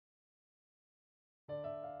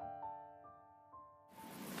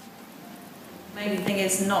The thing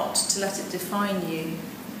is not to let it define you.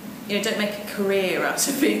 You know, don't make a career out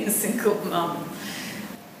of being a single mum,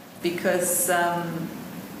 because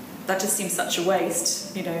that just seems such a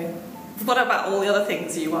waste. You know, what about all the other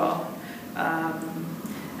things you are?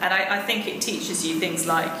 And I think it teaches you things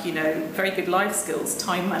like, you know, very good life skills,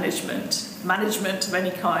 time management, management of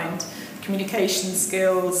any kind, communication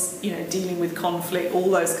skills, you know, dealing with conflict, all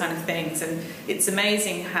those kind of things. And it's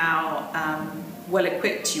amazing how well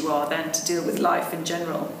equipped you are then to deal with life in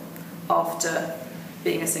general after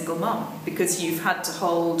being a single mum, because you've had to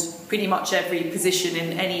hold pretty much every position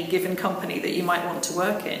in any given company that you might want to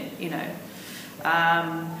work in, you know.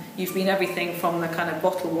 You've been everything from the kind of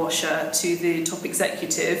bottle washer to the top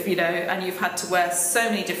executive, you know, and you've had to wear so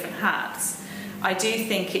many different hats. I do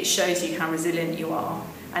think it shows you how resilient you are,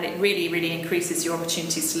 and it really, really increases your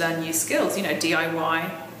opportunities to learn new skills, you know,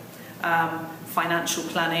 DIY, financial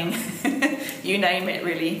planning, you name it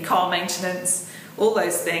really, car maintenance, all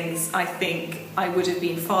those things. I think I would have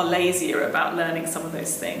been far lazier about learning some of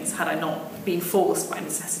those things had I not been forced by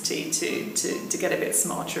necessity to get a bit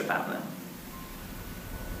smarter about them.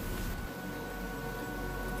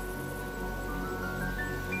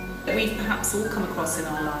 That we've perhaps all come across in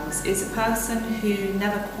our lives is a person who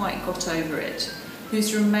never quite got over it,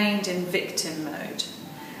 who's remained in victim mode.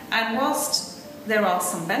 And whilst there are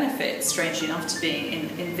some benefits, strangely enough, to being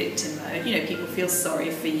in victim mode, you know, people feel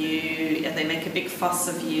sorry for you, they make a big fuss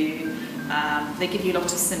of you, they give you a lot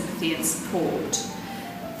of sympathy and support.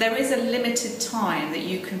 There is a limited time that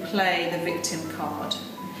you can play the victim card.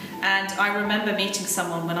 And I remember meeting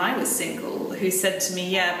someone when I was single who said to me,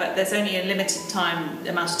 yeah, but there's only a limited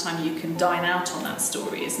amount of time you can dine out on that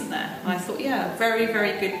story, isn't there? And I thought, yeah, very,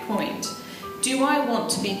 very good point. Do I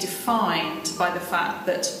want to be defined by the fact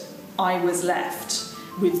that I was left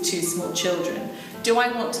with 2 small children? Do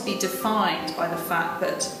I want to be defined by the fact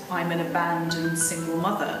that I'm an abandoned single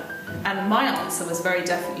mother? And my answer was very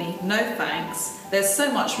definitely, no thanks. There's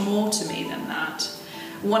so much more to me than that.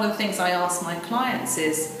 One of the things I ask my clients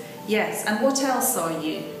is, yes, and what else are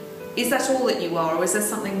you? Is that all that you are, or is there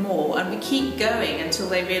something more? And we keep going until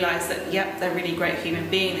they realise that, yep, they're a really great human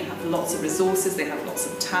being, they have lots of resources, they have lots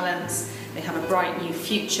of talents, they have a bright new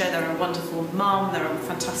future, they're a wonderful mum, they're a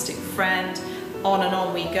fantastic friend, on and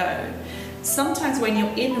on we go. Sometimes when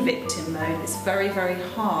you're in victim mode, it's very, very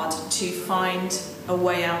hard to find a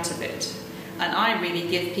way out of it. And I really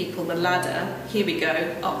give people the ladder, here we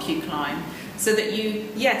go, up you climb. So that you,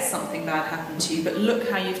 yes, something bad happened to you, but look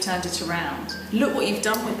how you've turned it around. Look what you've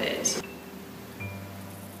done with it.